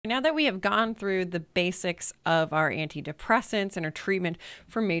now that we have gone through the basics of our antidepressants and our treatment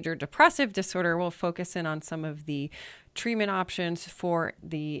for major depressive disorder, we'll focus in on some of the treatment options for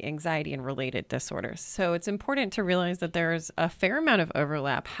the anxiety and related disorders. So it's important to realize that there's a fair amount of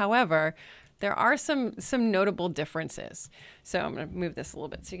overlap. However, there are some notable differences. So I'm going to move this a little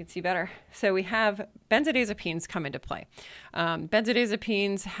bit so you can see better. So we have benzodiazepines come into play.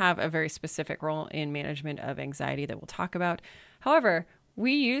 Benzodiazepines have a very specific role in management of anxiety that we'll talk about. However,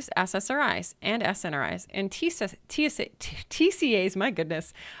 we use SSRIs and SNRIs and TCAs, my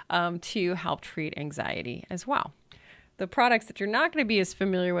goodness, to help treat anxiety as well. The products that you're not going to be as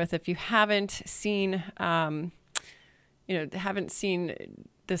familiar with if you haven't seen,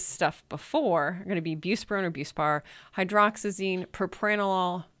 this stuff before are going to be buspirone or Buspar, hydroxyzine,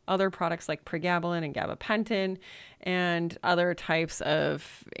 propranolol, other products like pregabalin and gabapentin, and other types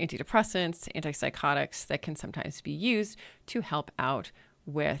of antidepressants, antipsychotics that can sometimes be used to help out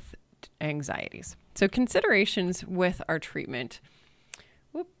with anxieties. So considerations with our treatment,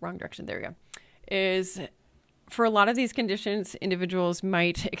 wrong direction, there we go, is for a lot of these conditions, individuals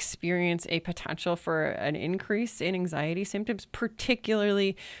might experience a potential for an increase in anxiety symptoms,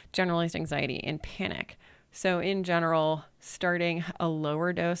 particularly generalized anxiety and panic. So in general, starting a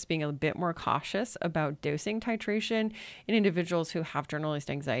lower dose, being a bit more cautious about dosing titration in individuals who have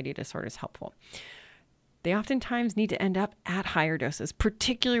generalized anxiety disorder is helpful. They oftentimes need to end up at higher doses,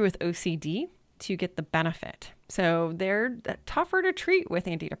 particularly with OCD, to get the benefit. So they're tougher to treat with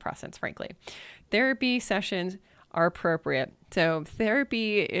antidepressants, frankly. Therapy sessions are appropriate. So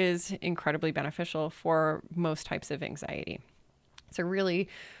therapy is incredibly beneficial for most types of anxiety. So really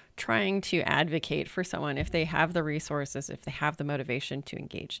trying to advocate for someone if they have the resources, if they have the motivation to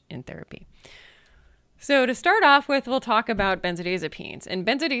engage in therapy. So to start off with, we'll talk about benzodiazepines. And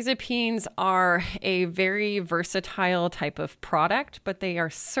benzodiazepines are a very versatile type of product, but they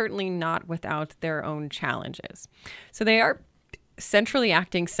are certainly not without their own challenges. So they are centrally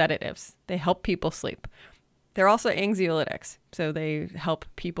acting sedatives. They help people sleep. They're also anxiolytics, so they help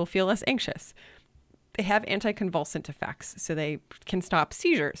people feel less anxious. They have anticonvulsant effects, so they can stop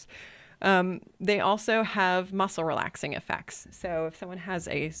seizures. They also have muscle relaxing effects. So if someone has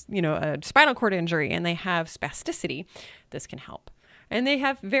a spinal cord injury and they have spasticity, this can help. And they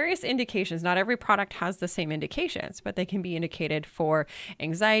have various indications. Not every product has the same indications, but they can be indicated for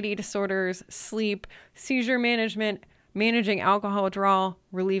anxiety disorders, sleep, seizure management, managing alcohol withdrawal,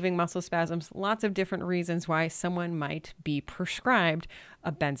 relieving muscle spasms, lots of different reasons why someone might be prescribed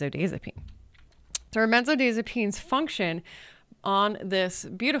a benzodiazepine. So our benzodiazepines function on this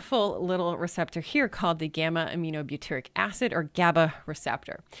beautiful little receptor here called the gamma aminobutyric acid, or GABA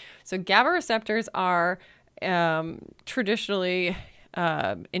receptor. So GABA receptors are traditionally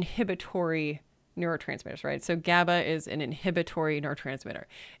inhibitory neurotransmitters, right? So GABA is an inhibitory neurotransmitter.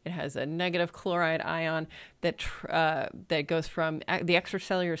 It has a negative chloride ion that goes from the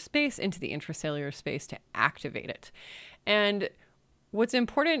extracellular space into the intracellular space to activate it. And what's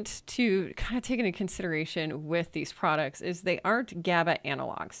important to kind of take into consideration with these products is they aren't GABA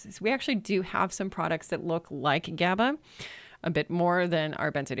analogs. So we actually do have some products that look like GABA a bit more than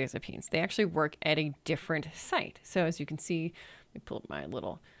our benzodiazepines. They actually work at a different site. So as you can see, let me pull up my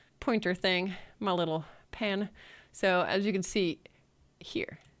little pointer thing, my little pen. So as you can see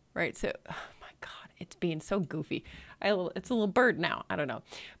here, right? So, oh my God, it's being so goofy. It's a little bird now. I don't know.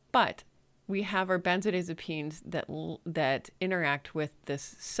 But we have our benzodiazepines that interact with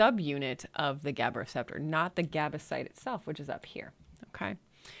this subunit of the GABA receptor, not the GABA site itself, which is up here. Okay.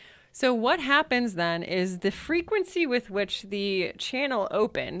 So what happens then is the frequency with which the channel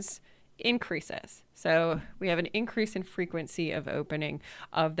opens increases. So we have an increase in frequency of opening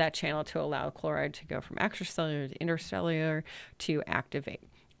of that channel to allow chloride to go from extracellular to intercellular to activate.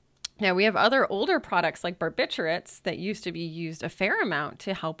 Now, we have other older products like barbiturates that used to be used a fair amount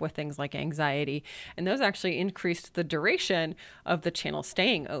to help with things like anxiety, and those actually increased the duration of the channel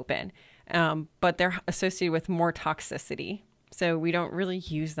staying open, but they're associated with more toxicity. So we don't really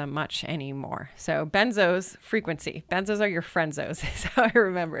use them much anymore. So benzos, frequency. Benzos are your frienzos is how I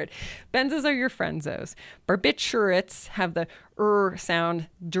remember it. Benzos are your frienzos. Barbiturates have the sound,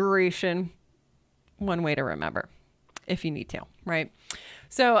 duration. One way to remember if you need to, right?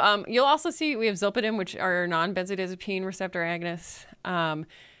 So you'll also see we have zolpidem, which are non-benzodiazepine receptor agonists,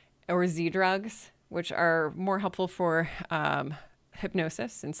 or Z drugs, which are more helpful for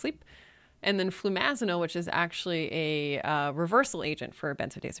hypnosis and sleep. And then flumazenil, which is actually a reversal agent for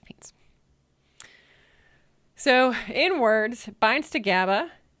benzodiazepines. So in words, binds to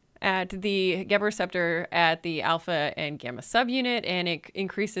GABA, at the GABA receptor at the alpha and gamma subunit, and it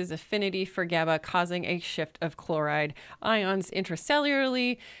increases affinity for GABA, causing a shift of chloride ions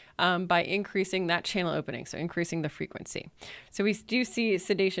intracellularly by increasing that channel opening, so increasing the frequency. So we do see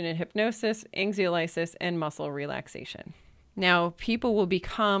sedation and hypnosis, anxiolysis, and muscle relaxation. Now, people will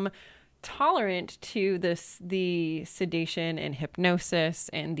become tolerant to the sedation and hypnosis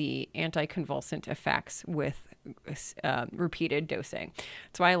and the anticonvulsant effects with repeated dosing.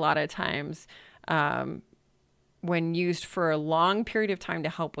 That's why a lot of times when used for a long period of time to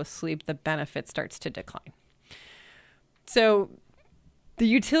help with sleep, the benefit starts to decline. So the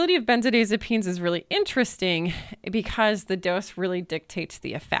utility of benzodiazepines is really interesting because the dose really dictates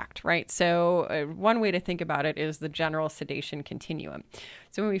the effect, right? So one way to think about it is the general sedation continuum.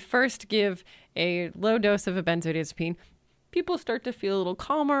 So when we first give a low dose of a benzodiazepine, people start to feel a little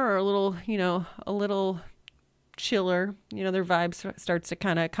calmer or a little chiller. Their vibe starts to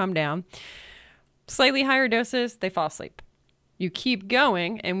kind of come down. Slightly higher doses, they fall asleep. You keep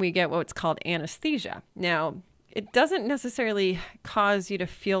going and we get what's called anesthesia. Now, it doesn't necessarily cause you to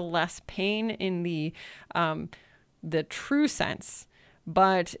feel less pain in the true sense,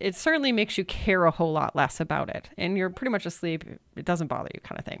 but it certainly makes you care a whole lot less about it. And you're pretty much asleep. It doesn't bother you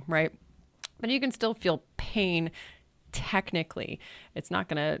kind of thing, right? But you can still feel pain technically. It's not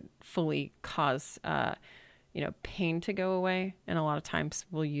going to fully cause pain to go away. And a lot of times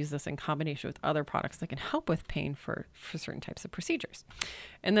we'll use this in combination with other products that can help with pain for certain types of procedures.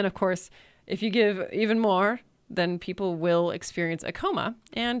 And then, of course, if you give even more, then people will experience a coma,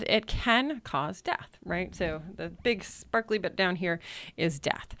 and it can cause death, right? So the big sparkly bit down here is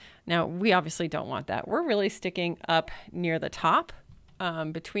death. Now, we obviously don't want that. We're really sticking up near the top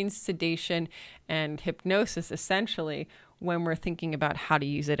between sedation and hypnosis, essentially, when we're thinking about how to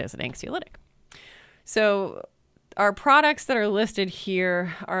use it as an anxiolytic. So our products that are listed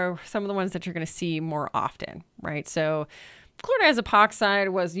here are some of the ones that you're going to see more often, right? So chlorodiazepam epoxide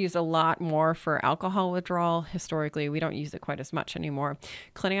was used a lot more for alcohol withdrawal. Historically, we don't use it quite as much anymore.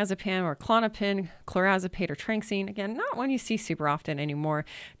 Clonazepam or Klonopin, chlorazepate or tranxene, again, not one you see super often anymore.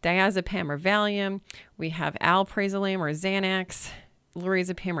 Diazepam or Valium. We have alprazolam or Xanax,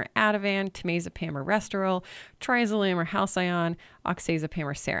 lorazepam or Ativan, temazepam or Restoril, triazolam or Halcyon, oxazepam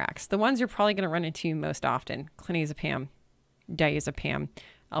or Serax. The ones you're probably going to run into most often: clonazepam, diazepam,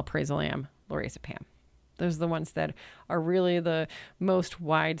 alprazolam, lorazepam. Those are the ones that are really the most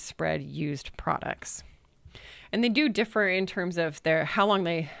widespread used products. And they do differ in terms of how long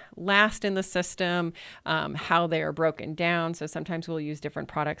they last in the system, how they are broken down. So sometimes we'll use different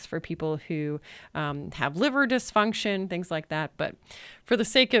products for people who have liver dysfunction, things like that. But for the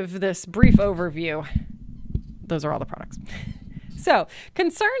sake of this brief overview, those are all the products. So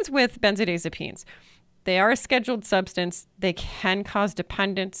concerns with benzodiazepines. They are a scheduled substance. They can cause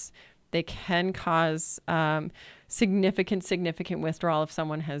dependence. They can cause significant withdrawal if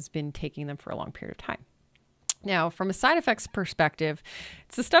someone has been taking them for a long period of time. Now, from a side effects perspective,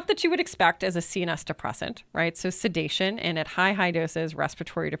 it's the stuff that you would expect as a CNS depressant, right? So sedation, and at high doses,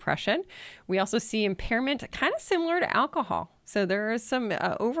 respiratory depression. We also see impairment kind of similar to alcohol. So there is some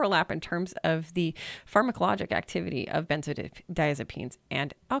overlap in terms of the pharmacologic activity of benzodiazepines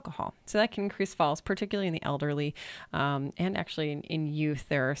and alcohol. So that can increase falls, particularly in the elderly. And actually in youth,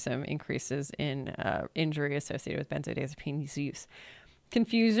 there are some increases in injury associated with benzodiazepine use.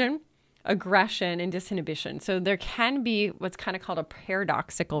 Confusion, aggression, and disinhibition. So there can be what's kind of called a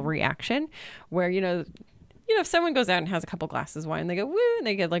paradoxical reaction where, if someone goes out and has a couple glasses of wine, they go, woo, and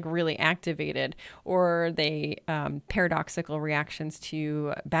they get like really activated, or they paradoxical reactions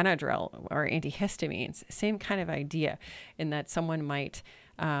to Benadryl or antihistamines. Same kind of idea in that someone might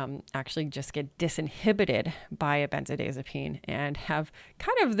actually just get disinhibited by a benzodiazepine and have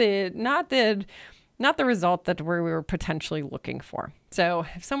kind of not the result that we were potentially looking for. So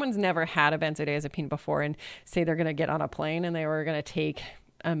if someone's never had a benzodiazepine before and say they're going to get on a plane and they were going to take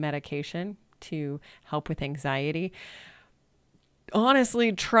a medication to help with anxiety,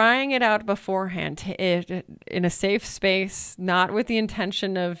 honestly, trying it out beforehand in a safe space, not with the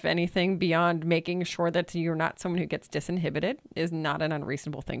intention of anything beyond making sure that you're not someone who gets disinhibited, is not an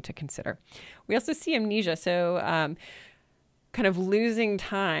unreasonable thing to consider. We also see amnesia. So kind of losing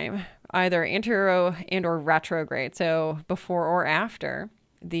time, either antero and or retrograde, so before or after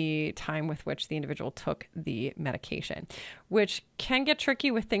the time with which the individual took the medication, which can get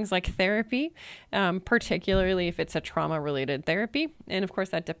tricky with things like therapy, particularly if it's a trauma-related therapy, and of course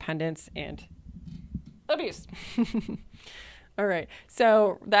that dependence and abuse. All right,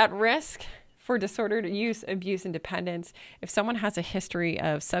 so that risk for disordered use, abuse, and dependence, if someone has a history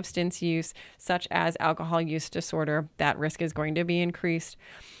of substance use, such as alcohol use disorder, that risk is going to be increased.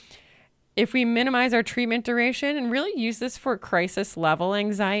 If we minimize our treatment duration and really use this for crisis level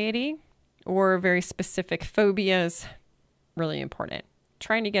anxiety or very specific phobias, really important.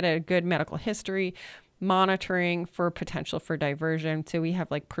 Trying to get a good medical history, monitoring for potential for diversion. So we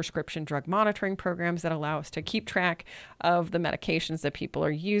have like prescription drug monitoring programs that allow us to keep track of the medications that people are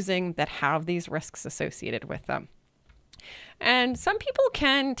using that have these risks associated with them. And some people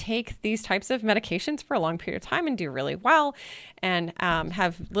can take these types of medications for a long period of time and do really well and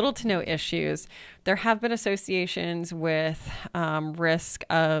have little to no issues. There have been associations with risk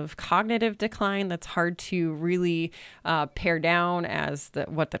of cognitive decline that's hard to really pare down as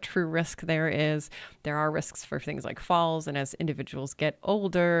what the true risk there is. There are risks for things like falls, and as individuals get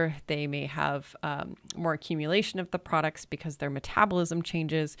older, they may have more accumulation of the products because their metabolism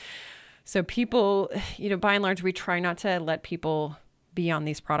changes. So people, by and large, we try not to let people be on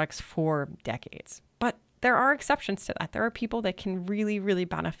these products for decades. But there are exceptions to that. There are people that can really, really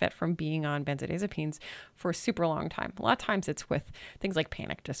benefit from being on benzodiazepines for a super long time. A lot of times it's with things like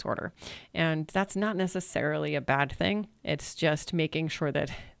panic disorder. And that's not necessarily a bad thing. It's just making sure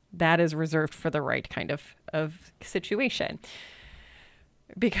that that is reserved for the right kind of situation.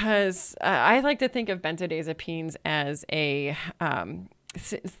 Because I like to think of benzodiazepines as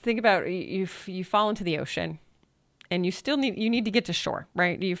think about you fall into the ocean and you need to get to shore,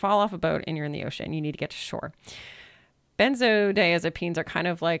 right? You fall off a boat and you're in the ocean. You need to get to shore. Benzodiazepines are kind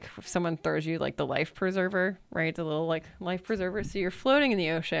of like if someone throws you like the life preserver, right? The little like life preserver. So you're floating in the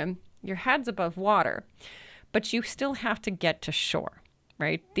ocean, your head's above water, but you still have to get to shore,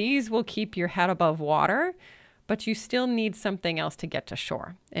 right? These will keep your head above water, but you still need something else to get to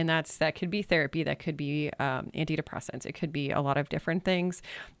shore. And that could be therapy, that could be antidepressants, it could be a lot of different things.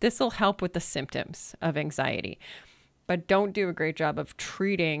 This will help with the symptoms of anxiety, but don't do a great job of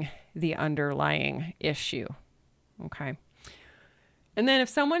treating the underlying issue. Okay. And then if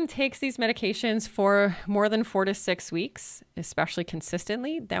someone takes these medications for more than 4 to 6 weeks, especially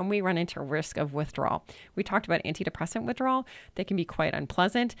consistently, then we run into risk of withdrawal. We talked about antidepressant withdrawal. They can be quite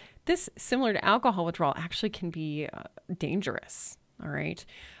unpleasant. This, similar to alcohol withdrawal, actually can be dangerous. All right.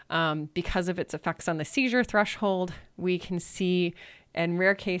 Because of its effects on the seizure threshold, we can see in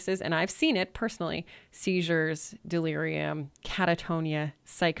rare cases, and I've seen it personally, seizures, delirium, catatonia,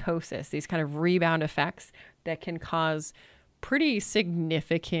 psychosis, these kind of rebound effects that can cause pretty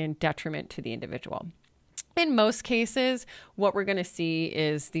significant detriment to the individual. In most cases, what we're going to see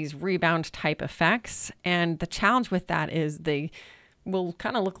is these rebound type effects. And the challenge with that is they will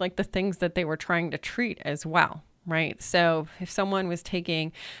kind of look like the things that they were trying to treat as well, right? So if someone was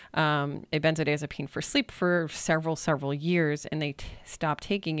taking a benzodiazepine for sleep for several years and they stop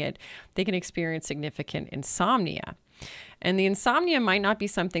taking it, they can experience significant insomnia. And the insomnia might not be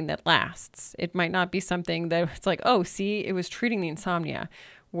something that lasts. It might not be something that it's like, oh, see, it was treating the insomnia,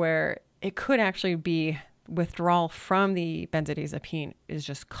 where it could actually be withdrawal from the benzodiazepine is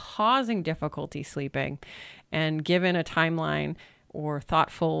just causing difficulty sleeping. And given a timeline or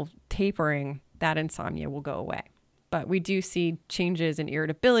thoughtful tapering, that insomnia will go away. But we do see changes in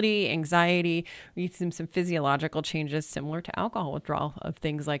irritability, anxiety. We see some physiological changes similar to alcohol withdrawal of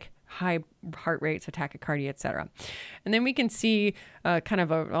things like high heart rates, tachycardia, et cetera. And then we can see kind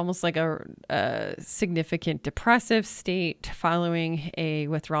of almost like a significant depressive state following a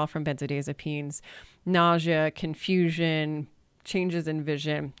withdrawal from benzodiazepines, nausea, confusion, changes in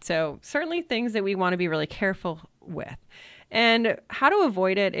vision. So certainly things that we want to be really careful with. And how to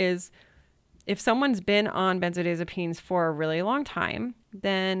avoid it is, if someone's been on benzodiazepines for a really long time,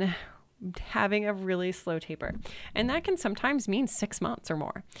 then having a really slow taper. And that can sometimes mean 6 months or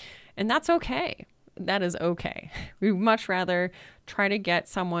more. And that's okay. That is okay. We'd much rather try to get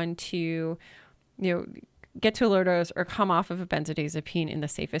someone to, get to a low dose or come off of a benzodiazepine in the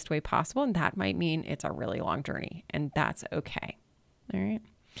safest way possible. And that might mean it's a really long journey, and that's okay. All right.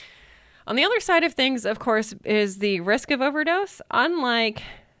 On the other side of things, of course, is the risk of overdose. Unlike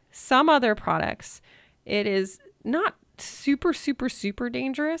some other products, it is not super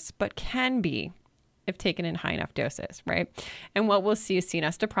dangerous, but can be if taken in high enough doses, right? And what we'll see is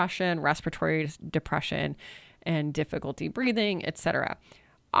CNS depression, respiratory depression, and difficulty breathing, etc.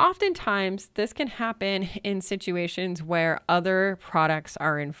 Oftentimes, this can happen in situations where other products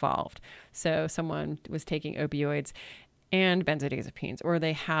are involved. So someone was taking opioids and benzodiazepines, or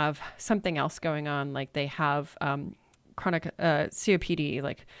they have something else going on, like they have chronic COPD,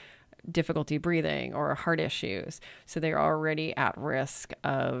 like difficulty breathing or heart issues. So they're already at risk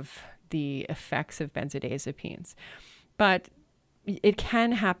of the effects of benzodiazepines. But it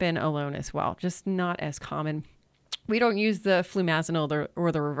can happen alone as well, just not as common. We don't use the flumazenil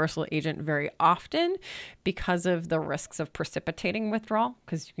or the reversal agent very often because of the risks of precipitating withdrawal,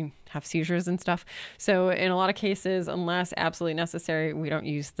 because you can have seizures and stuff. So in a lot of cases, unless absolutely necessary, we don't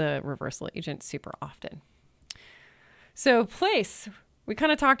use the reversal agent super often. So place, we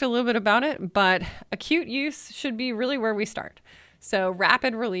kind of talked a little bit about it, but acute use should be really where we start. So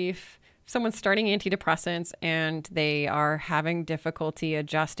rapid relief. Someone's starting antidepressants and they are having difficulty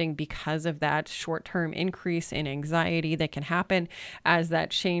adjusting because of that short-term increase in anxiety that can happen as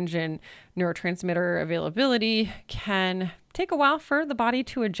that change in neurotransmitter availability can take a while for the body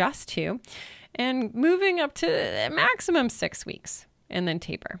to adjust to, and moving up to maximum 6 weeks and then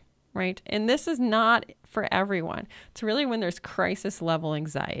taper, right? And this is not for everyone. It's really when there's crisis level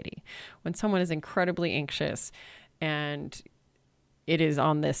anxiety, when someone is incredibly anxious and it is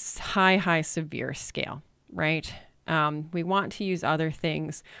on this high severe scale, right? We want to use other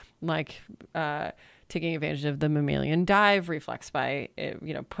things like taking advantage of the mammalian dive reflex by,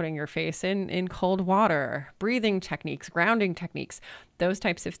 putting your face in cold water, breathing techniques, grounding techniques. Those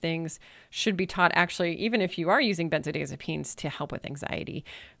types of things should be taught actually, even if you are using benzodiazepines to help with anxiety.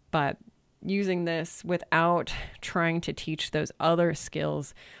 But using this without trying to teach those other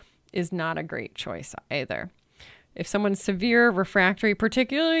skills is not a great choice either. If someone's severe refractory,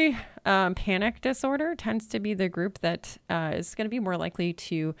 particularly panic disorder, tends to be the group that is going to be more likely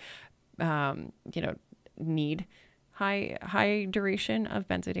to, need high duration of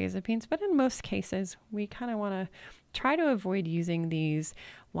benzodiazepines. But in most cases, we kind of want to try to avoid using these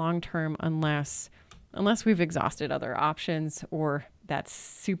long-term unless we've exhausted other options or that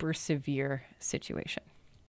super severe situation.